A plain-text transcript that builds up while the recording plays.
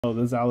Hello,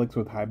 this is Alex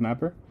with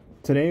Hivemapper.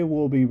 Today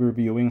we'll be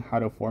reviewing how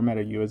to format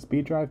a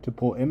USB drive to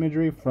pull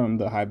imagery from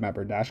the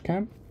Hivemapper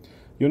Dashcam.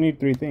 You'll need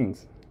three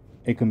things: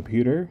 a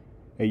computer,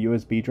 a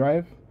USB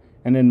drive,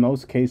 and in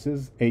most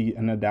cases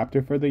an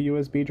adapter for the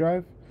USB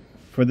drive.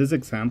 For this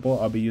example,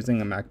 I'll be using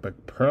a MacBook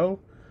Pro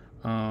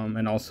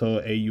and also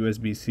a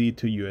USB-C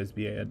to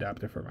USB-A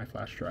adapter for my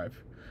flash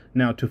drive.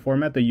 Now, to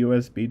format the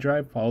USB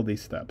drive, follow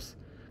these steps.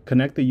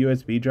 Connect the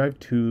USB drive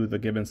to the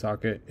given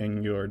socket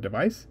in your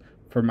device.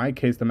 For my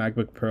case, the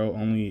MacBook Pro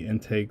only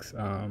intakes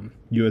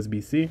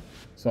USB-C,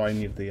 so I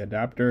need the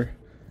adapter.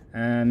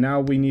 And now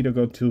we need to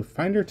go to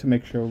Finder to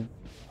make sure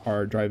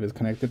our drive is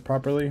connected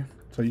properly.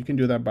 So you can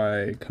do that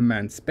by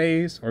Command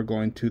Space or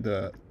going to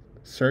the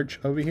search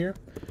over here.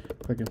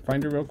 Click in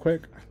Finder real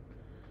quick.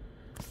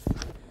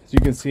 As you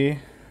can see,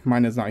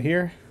 mine is not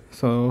here.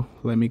 So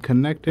let me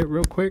connect it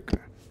real quick.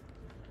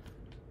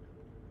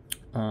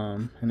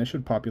 And it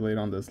should populate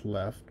on this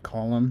left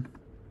column.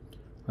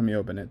 Let me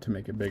open it to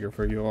make it bigger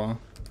for you all.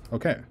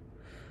 Okay,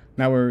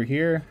 now we're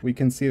here. We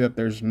can see that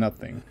there's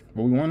nothing.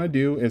 What we want to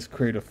do is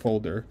create a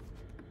folder.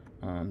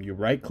 You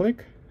right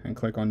click and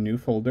click on new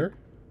folder.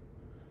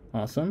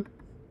 Awesome.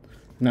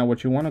 Now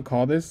what you want to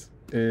call this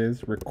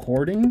is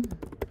recording,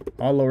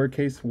 all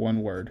lowercase,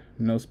 one word,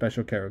 no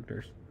special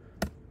characters.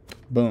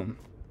 Boom,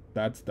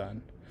 that's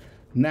done.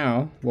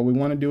 Now what we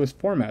want to do is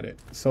format it.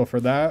 So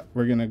for that,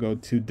 we're going to go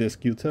to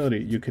disk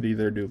utility. You could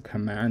either do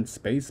Command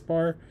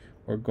Spacebar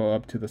or go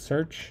up to the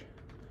search.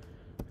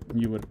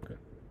 You would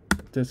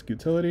disk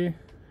utility,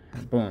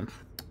 and boom,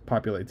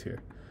 populates here.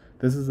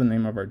 This is the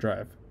name of our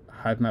drive,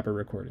 Hivemapper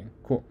recording.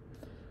 Cool.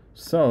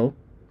 So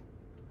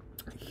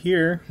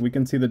here we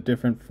can see the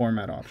different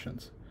format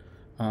options.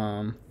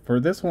 For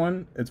this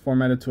one, it's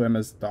formatted to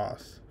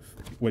MS-DOS,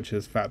 which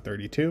is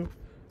FAT32.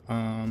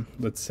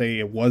 Let's say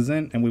it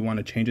wasn't and we want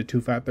to change it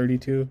to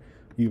FAT32.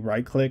 You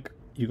right click,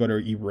 you go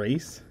to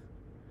erase,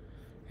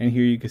 and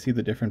here you can see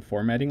the different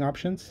formatting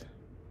options.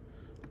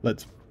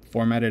 Let's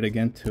format it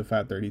again to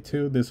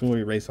FAT32. This will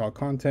erase all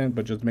content,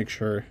 but just make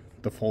sure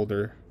the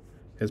folder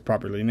is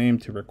properly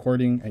named to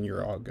recording and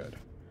you're all good.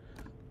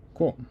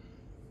 Cool.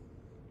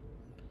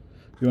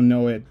 You'll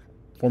know it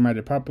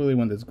formatted properly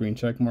when this green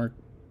check mark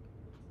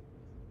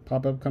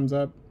pop-up comes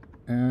up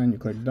and you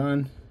click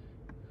done,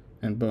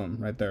 and boom,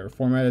 right there,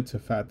 formatted to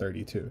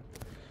FAT32.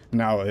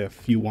 Now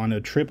if you want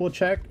to triple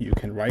check, you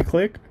can right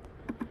click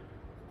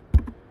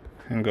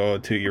and go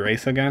to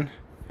erase again.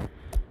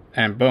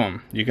 And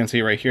boom, you can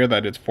see right here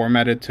that it's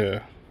formatted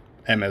to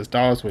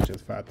MS-DOS, which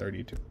is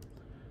FAT32.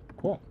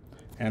 Cool.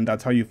 And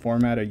that's how you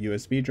format a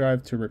USB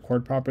drive to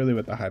record properly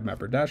with the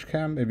Hivemapper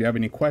Dashcam. If you have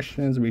any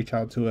questions, reach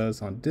out to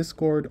us on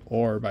Discord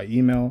or by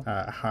email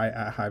at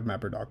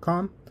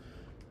hi@hivemapper.com.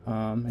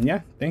 And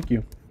yeah, thank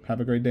you. Have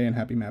a great day and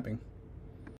happy mapping.